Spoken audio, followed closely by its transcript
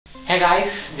Hey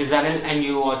guys, this is Anil and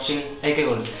you watching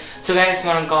AKcloudy. So guys,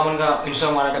 మనం common గా Insta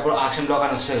మాట్లాడేటప్పుడు action block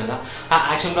అని వస్తుంది కదా. ఆ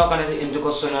యాక్షన్ బ్లాక్ అనేది ఎందుకు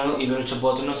వస్తున్నాను ఈ వీడియో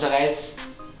చెప్పబోతున్నాను. సో గైస్,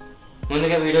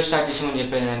 ముందుగా వీడియో స్టార్ట్ చేసామని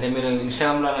చెప్పేది అంటే మీరు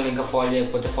ఇన్స్టాగ్రామ్లో ఇంకా ఫాలో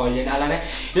చేయకపోతే ఫాలో చేయండి. అలానే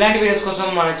ఇలాంటి వీడియోస్ కోసం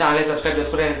మన ఛానల్ సబ్స్క్రైబ్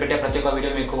చేసుకుంటే నేను పెట్టే ప్రతి ఒక్క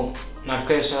వీడియో మీకు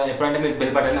నోటిఫికేషన్ ఎప్పుడంటే మీకు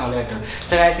బెల్ బటన్ ఆల్ అవుతుంది.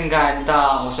 సో గైస్, ఇంకా ఎంత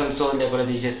అవసరం సో లేకుండా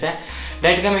తీసేస్తే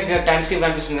డైరెక్ట్గా మీకు టైం స్కిప్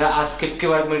కనిపిస్తుంది కదా, ఆ స్కిప్కి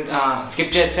వరకు మీరు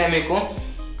స్కిప్ చేస్తే మీకు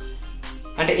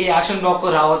అంటే ఈ యాక్షన్ బ్లాక్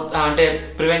అంటే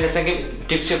ప్రివెంట్ చేసేకి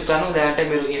టిప్స్ చెప్తాను. లేదంటే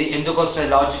మీరు ఇది ఎందుకు వస్తుంది,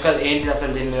 లాజికల్ ఏంటి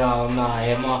అసలు దీని మీద ఉన్న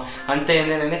ఏమో అంతే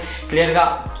ఏంటంటే క్లియర్గా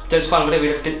తెలుసుకోవాలనుకుంటే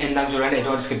వీడియో ఎందాక చూడండి,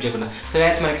 ఎటువంటి స్కిప్ చేయకుండా. సో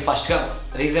గైస్, మనకి ఫస్ట్గా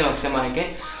రీజన్ వస్తే మనకి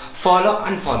ఫాలో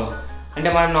అండ్ ఫాలో. అంటే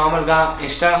మనం నార్మల్గా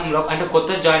ఇన్స్టాగ్రామ్లో అంటే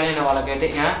కొత్త జాయిన్ అయిన వాళ్ళకైతే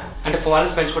అంటే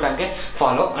ఫాలోవర్స్ పెంచుకోవడానికి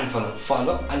follow and follow,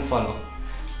 follow and follow.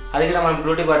 అది కూడా మనం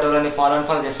బ్లూటూత్ బట్టలని ఫాలో అండ్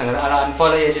ఫాలో చేస్తాం కదా, అలా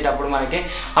అన్ఫాలో చేసేటప్పుడు మనకి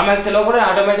ఆమెలో కూడా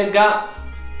ఆటోమేటిక్గా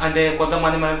అంటే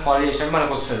కొంతమంది మనం ఫాలో చేసినట్టు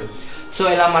మనకు వస్తుంది. సో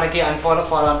ఇలా మనకి అన్ఫాలో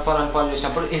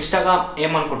చేసినప్పుడు ఇన్స్టాగ్రామ్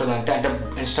ఏమనుకుంటుంది అంటే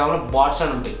ఇన్స్టాగ్రామ్లో బాట్స్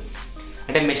అని ఉంటాయి.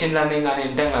 అంటే మెషిన్ లెర్నింగ్ అని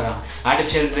ఉంటాం కదా,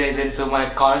 ఆర్టిఫిషియల్ ఇంటెలిజెన్స్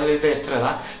మనకి కాలేజ్లో చెప్తారు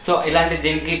కదా. సో ఇలాంటి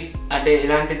దీనికి అంటే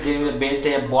ఇలాంటి దీని మీద బేస్డ్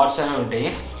అయ్యే బాట్స్ అని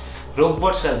ఉంటాయి,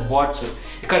 రోబోట్స్ కదా బాట్స్.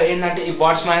 ఇక్కడ ఏంటంటే ఈ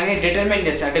బాట్స్ మనకి డిటర్మైన్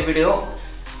చేస్తాయి. అంటే వీడియో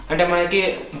అంటే మనకి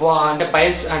అంటే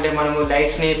పైల్స్ అంటే మనము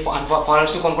లైక్స్ని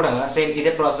ఫాలోవర్స్ని కొనుక్కుంటాం కదా, సేమ్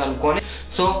ఇదే ప్రాసెస్ అనుకొని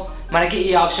సో మనకి ఈ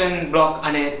ఆప్షన్ బ్లాక్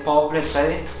అనే పాపులర్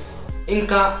వస్తుంది.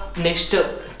 ఇంకా నెక్స్ట్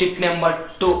టిప్ నెంబర్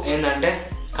 2 ఏంటంటే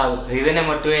రీజన్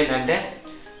నెంబర్ 2 ఏంటంటే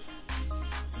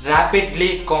ర్యాపిడ్లీ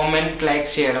కామెంట్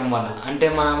లైక్స్ చేయడం వల్ల. అంటే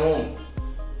మనము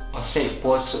వస్తాయి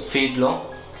post ఫీడ్లో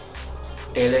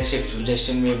Taylor Swift,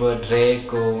 Justin Bieber,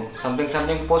 Drake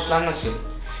something పోస్ట్లు అన్నీ వస్తాయి.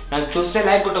 నాకు చూస్తే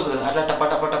లైక్ కొట్టకపోతుంది, అట్లా టప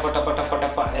టప టప టప టప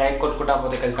టప లైక్ కొట్టుకుంటా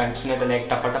పోతే ఇక్కడ కంటిన్యూట్ లైక్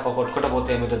టప టప కొట్టుకుంటా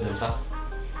పోతే ఏమవుతుంది తెలుసా?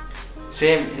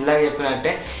 సేమ్ ఇలాగ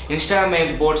చెప్పినట్టే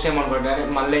ఇన్స్టాగ్రామ్ బోర్డ్స్ ఏమనుకుంటే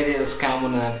మళ్ళీ ఇది స్కామ్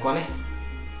ఉన్నది అనుకొని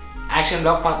యాక్షన్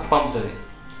బ్లాక్ పంపుతుంది.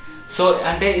 సో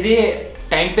అంటే ఇది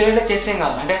టైం పీరియడ్లో చేసేం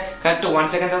కాదు, అంటే కరెక్ట్ 1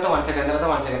 సెకండ్ తర్వాత 1 సెకండ్ తర్వాత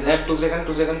 1 సెకండ్ లేదా 2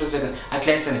 సెకండ్ అట్లా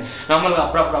వేస్తుంది. నార్మల్గా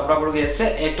అప్పుడప్పుడు చేస్తే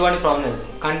ఎటువంటి ప్రాబ్లం లేదు.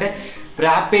 అంటే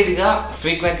ర్యాపిడ్గా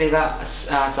ఫ్రీక్వెంట్లీగా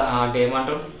అంటే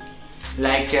ఏమంటారు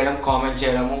లైక్ చేయడం, కామెంట్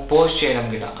చేయడము, పోస్ట్ చేయడం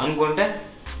గిట్లా అనుకుంటే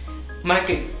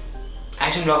మనకి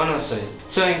యాక్షన్ బ్లాక్ అని వస్తుంది.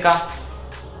 సో ఇంకా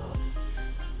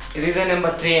రీజన్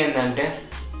నెంబర్ 3 ఏంటంటే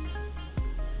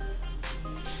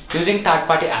యూజింగ్ థర్డ్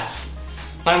పార్టీ యాప్స్.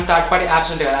 మనం థర్డ్ పార్టీ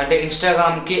యాప్స్ ఉంటాయి కదా, అంటే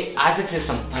ఇన్స్టాగ్రామ్కి యాక్సెస్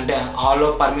ఇస్తాం, అంటే ఆల్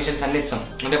పర్మిషన్స్ అన్నీ ఇస్తాం.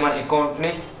 అంటే మన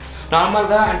అకౌంట్ని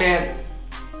నార్మల్గా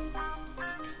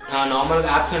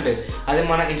యాప్స్ ఉంటాయి, అది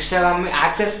మన ఇన్స్టాగ్రామ్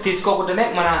యాక్సెస్ తీసుకోకుండానే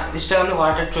మన ఇన్స్టాగ్రామ్ని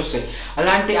వాడేటట్టు చూస్తాయి.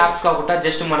 అలాంటి యాప్స్ కాకుండా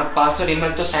జస్ట్ మన పాస్వర్డ్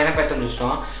ఈమెయిల్తో సైన్ అప్ అయితే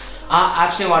చూస్తాం, ఆ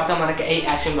యాప్స్ని వాడితే మనకి ఈ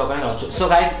యాక్షన్ బ్లాక్ అనేది రావచ్చు. సో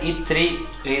గైస్, ఈ 3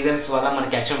 రీజన్స్ వల్ల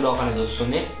మనకి యాక్షన్ బ్లాక్ అనేది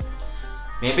వస్తుంది.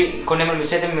 మేబీ కొన్ని ఏమైనా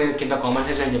మిస్ అయితే మీరు కింద కామెంట్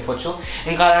సెక్షన్ చెప్పొచ్చు.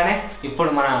 ఇంకా అలానే ఇప్పుడు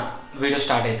మన వీడియో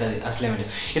స్టార్ట్ అవుతుంది. అసలేమిటి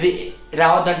ఇది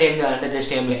రావద్దంటే ఏం చేయాలంటే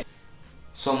జస్ట్ ఏం లేదు.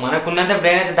 సో మనకున్నంత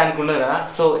బ్రెయిన్ అయితే దానికి ఉండదు కదా,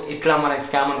 సో ఇట్లా మనకి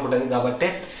స్కామ్ అనుకుంటుంది. కాబట్టి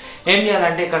ఏం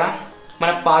చేయాలంటే ఇక్కడ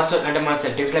మన పాస్వర్డ్ అంటే మన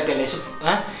సెట్టింగ్స్లోకి వెళ్ళేసి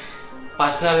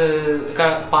పర్సనల్ ఇక్కడ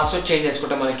పాస్వర్డ్ చేంజ్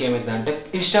చేసుకుంటే మనకి ఏమవుతుంది అంటే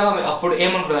ఇన్స్టాగ్రామ్ అప్పుడు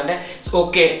ఏమనుకుంటుంది అంటే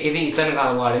ఓకే ఇది ఇతను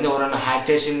కాదు వాడింది, ఎవరన్నా హ్యాక్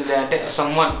చేసింది లేదంటే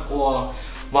సమ్వన్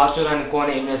వార్చులు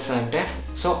అనుకోని ఏం చేస్తుందంటే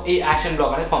సో ఈ యాక్షన్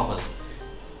బ్లాక్ అనేది పంపదు.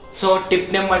 సో టిప్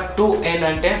నెంబర్ 2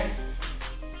 ఏంటంటే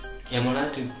ఏమన్నా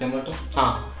టిప్ నెంబర్ 2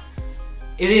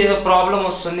 ఇది ఏదో ప్రాబ్లం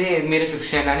వస్తుంది మీరు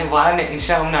ఫిక్స్ చేయండి అని వాళ్ళని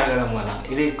ఇన్స్టాగ్రామ్ని అడగడం వల్ల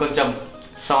ఇది కొంచెం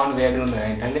సౌండ్ వేరుగా ఉంది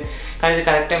ఏంటంటే, కానీ ఇది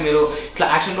కరెక్టే. మీరు ఇట్లా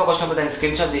యాక్షన్ బ్లాక్ వచ్చినప్పుడు దాన్ని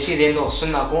స్క్రీన్ షాట్ తీసి ఇదేందో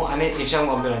వస్తుంది నాకు అని ఇన్స్టాగ్రామ్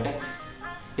పంపారంటే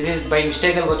ఇది బై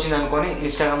మిస్టేక్గా వచ్చింది అనుకొని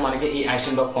ఇన్స్టాగ్రామ్ మనకి ఈ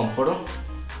యాక్షన్ బ్లాక్ పంపడం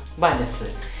బాగా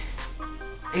చేస్తుంది.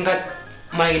 ఇంకా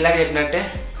మనకి ఇలాగ చెప్పినట్టే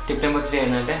టిప్ నెంబర్ 3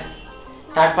 ఏంటంటే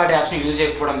థర్డ్ పార్టీ యాప్స్ని యూజ్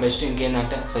చేయకపోవడం బెస్ట్.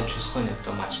 ఇంకేంటంటే సరే చూసుకొని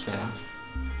చెప్తాం, మర్చిపోయినా.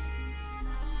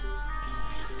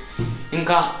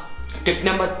 ఇంకా టిప్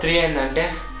నెంబర్ 3 ఏంటంటే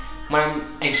మనం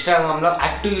ఇన్స్టాగ్రామ్లో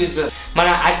యాక్టివ్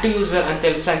యూజర్ అని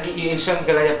తెలుసానికి ఈ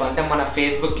ఇన్స్టాగ్రామ్కి ఎలా చెప్పాలంటే మన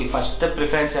ఫేస్బుక్కి ఫస్ట్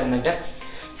ప్రిఫరెన్స్ ఏంటంటే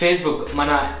ఫేస్బుక్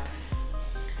మన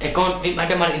అకౌంట్ని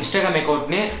అంటే మన ఇన్స్టాగ్రామ్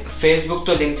అకౌంట్ని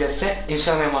ఫేస్బుక్తో లింక్ చేస్తే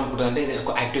ఇన్స్టాగ్రామ్ ఏమనుకుంటుంది అంటే ఇది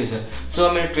ఒక యాక్టివ్ యూజర్. సో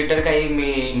మీరు ట్విట్టర్కి అయ్యి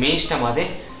మీ ఇష్టం అది.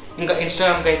 ఇంకా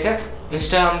ఇన్స్టాగ్రామ్కి అయితే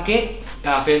ఇన్స్టాగ్రామ్కి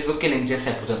ఫేస్బుక్కి లింక్ చేస్తే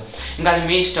అయిపోతుంది. ఇంకా అది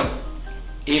మీ ఇష్టం,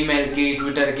 ఈమెయిల్కి,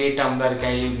 ట్విట్టర్కి, టంబ్లర్కి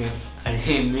అయ్యి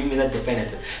అది మీ మీద డిపెండ్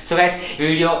అవుతుంది. సో గైస్, ఈ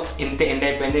వీడియో ఇంత ఎండ్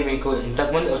అయిపోయింది. మీకు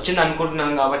ఇంతకుముందు వచ్చింది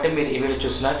అనుకుంటున్నాను కాబట్టి మీరు ఈ వీడియో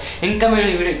చూస్తున్నారు. ఇంకా మీరు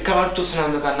ఈ వీడియో ఇక్కడ వరకు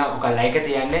చూస్తున్నందుకన్నా ఒక లైక్ అయితే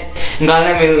ఇవ్వండి. ఇంకా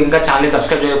మీరు ఇంకా ఛానల్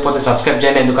సబ్స్క్రైబ్ చేయకపోతే సబ్స్క్రైబ్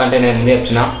చేయండి, ఎందుకంటే నేను ముందే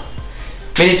చెప్తున్నా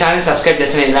మీరు ఈ ఛానల్ సబ్స్క్రైబ్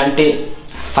చేసిన ఇలాంటి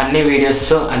ఫన్నీ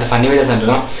వీడియోస్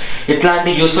అంటున్నాం,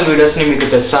 ఇట్లాంటి యూస్ఫుల్ వీడియోస్ని మీకు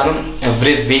తెస్తాను.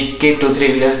 ఎవ్రీ వీక్కి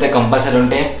 2-3 వీడియోస్ అయితే కంపల్సరీ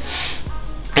ఉంటాయి,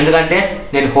 ఎందుకంటే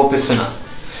నేను హోప్ ఇస్తున్నా.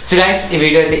 సో గైస్, ఈ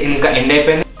వీడియో అయితే ఇంకా ఎండ్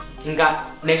అయిపోయింది. ఇంకా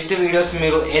నెక్స్ట్ వీడియోస్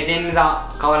మీరు ఏ దేని మీద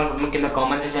కావాలనుకుంటున్న కింద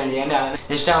కామెంట్ సెక్షన్ చేయండి. అలానే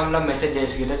ఇన్స్టాగ్రామ్లో మెసేజ్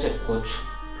చేసి గిట్లా చెప్పుకోవచ్చు.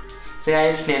 సో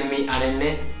గైస్ నేను మీ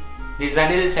అనిల్ని, దిస్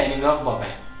అనిల్ సైనింగ్ ఆఫ్,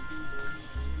 బాబాయ్.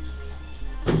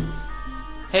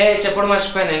 హే చెప్పడం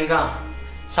మర్చిపోయాను, ఇంకా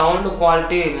సౌండ్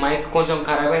క్వాలిటీ మైక్ కొంచెం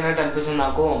ఖరాబ్ అయినట్టు అనిపిస్తుంది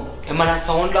నాకు. ఏమైనా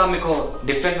సౌండ్లో మీకు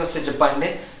డిఫరెన్స్ వస్తే చెప్పండి,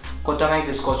 కొత్త మైక్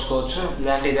తీసుకొచ్చుకోవచ్చు,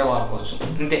 లేదంటే ఇదే వాడుకోవచ్చు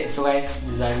అంతే. So guys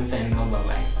this Anil signing off,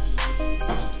 బాబాయ్.